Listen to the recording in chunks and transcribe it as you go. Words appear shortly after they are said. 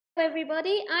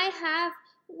Everybody, I have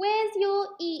Where's Your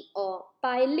Eeyore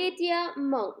by Lydia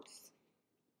Monks.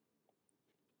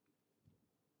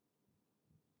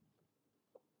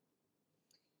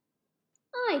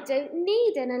 I don't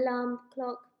need an alarm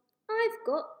clock. I've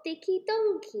got Dicky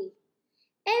Donkey.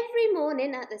 Every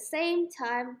morning at the same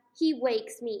time, he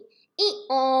wakes me.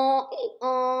 Ee-aw,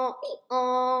 ee-aw,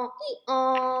 ee-aw,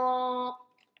 ee-aw.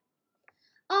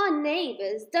 Our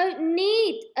neighbours don't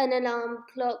need an alarm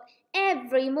clock.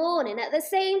 Every morning at the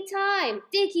same time,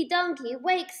 Dicky Donkey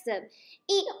wakes them.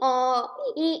 Ee-aw,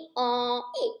 ee-aw,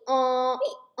 ee-aw,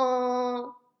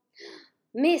 ee-aw.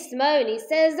 Miss Mooney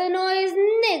says the noise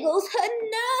niggles her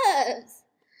nerves.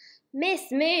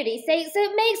 Miss Moody thinks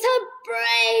it makes her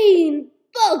brain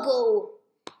boggle.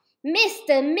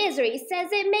 Mr. Misery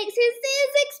says it makes his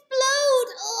ears explode.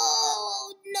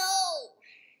 Oh, no.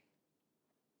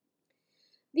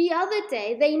 The other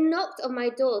day, they knocked on my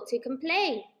door to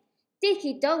complain.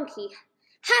 Dicky Donkey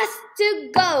has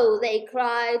to go, they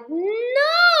cried.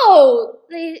 No,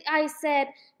 I said.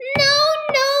 No,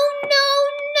 no, no,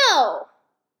 no.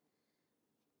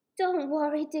 Don't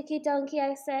worry, Dicky Donkey,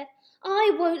 I said.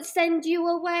 I won't send you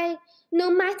away, no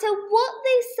matter what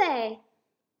they say.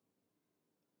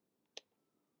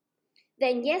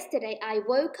 Then yesterday I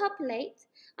woke up late.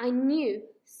 I knew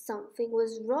something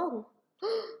was wrong.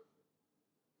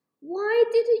 Why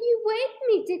didn't you wake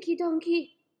me, Dicky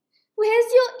Donkey?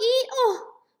 Where's your Eeyore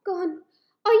gone?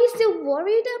 Are you still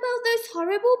worried about those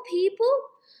horrible people?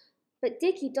 But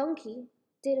Dicky Donkey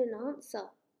didn't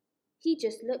answer. He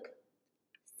just looked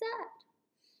sad.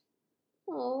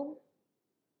 Oh.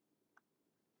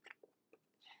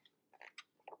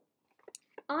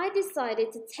 I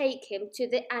decided to take him to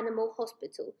the animal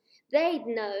hospital. They'd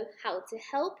know how to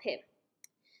help him.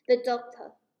 The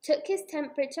doctor took his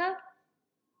temperature,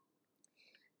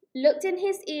 looked in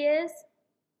his ears,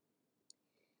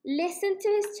 listened to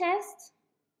his chest,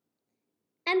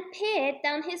 and peered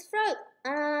down his throat.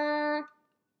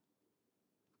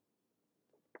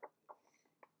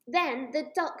 Then the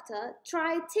doctor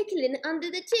tried tickling under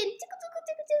the chin,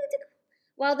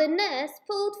 while the nurse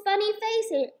pulled funny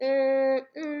faces.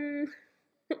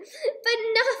 But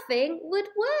nothing would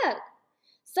work.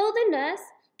 So the nurse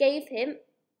gave him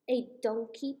a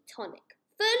donkey tonic,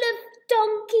 full of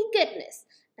donkey goodness,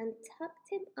 and tucked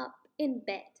him up in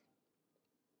bed.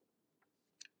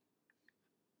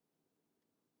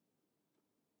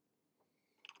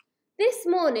 This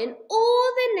morning,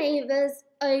 all the neighbours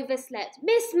overslept.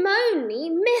 Miss Mooney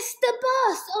missed the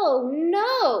bus. Oh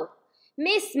no!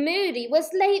 Miss Moody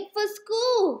was late for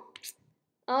school.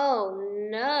 Oh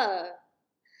no!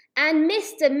 And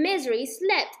Mr. Misery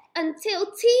slept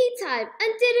until tea time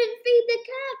and didn't feed the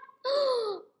cat.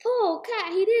 Oh, poor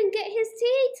cat, he didn't get his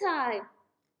tea time.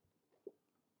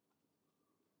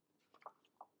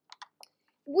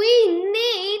 We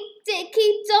need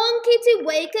Dicky Donkey to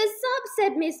wake us up,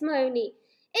 said Miss Mooney.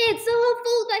 It's our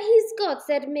fault that he's got,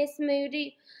 said Miss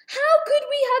Moody. How could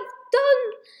we have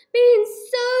been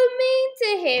so mean to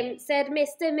him, said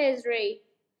Mr. Misery.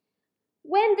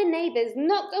 When the neighbours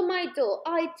knocked on my door,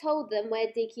 I told them where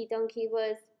Dicky Donkey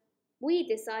was. We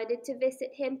decided to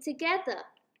visit him together.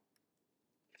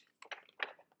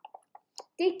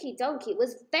 Dicky Donkey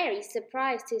was very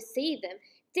surprised to see them.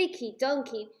 Dicky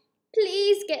Donkey,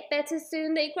 please get better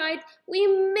soon, they cried. We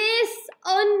miss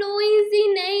our noisy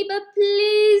neighbour,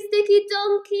 please, Dicky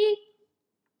Donkey.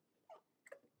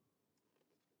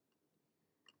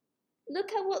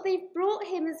 Look at what they've brought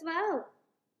him as well.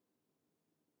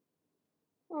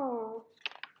 Oh.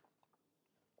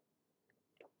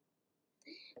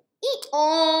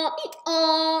 Ee-aw,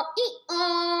 ee-aw,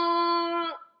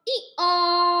 ee-aw,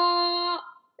 ee-aw.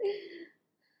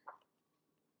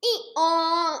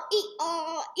 Ee-aw,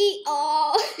 ee-aw,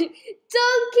 ee-aw.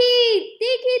 Donkey!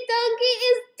 Dicky Donkey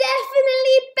is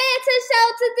definitely better,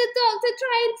 shouted the doctor,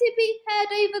 trying to be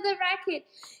heard over the racket.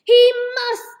 He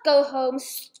must go home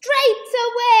straight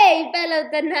away,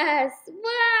 bellowed the nurse.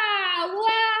 Wow,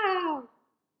 wow.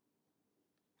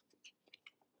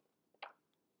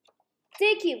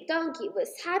 Dicky Donkey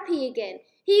was happy again.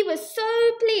 He was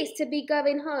so pleased to be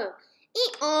going home.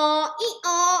 Ee-aw,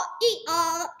 ee-aw,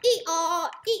 ee-aw, ee-aw,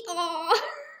 ee-aw.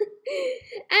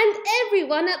 And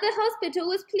everyone at the hospital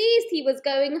was pleased he was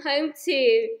going home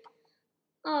too.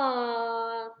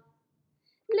 Aww.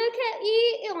 Look at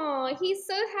Ee-aw, he's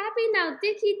so happy now,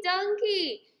 Dicky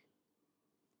Donkey.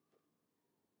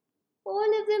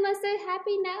 All of them are so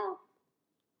happy now.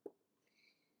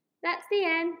 That's the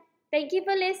end. Thank you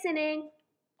for listening.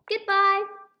 Goodbye.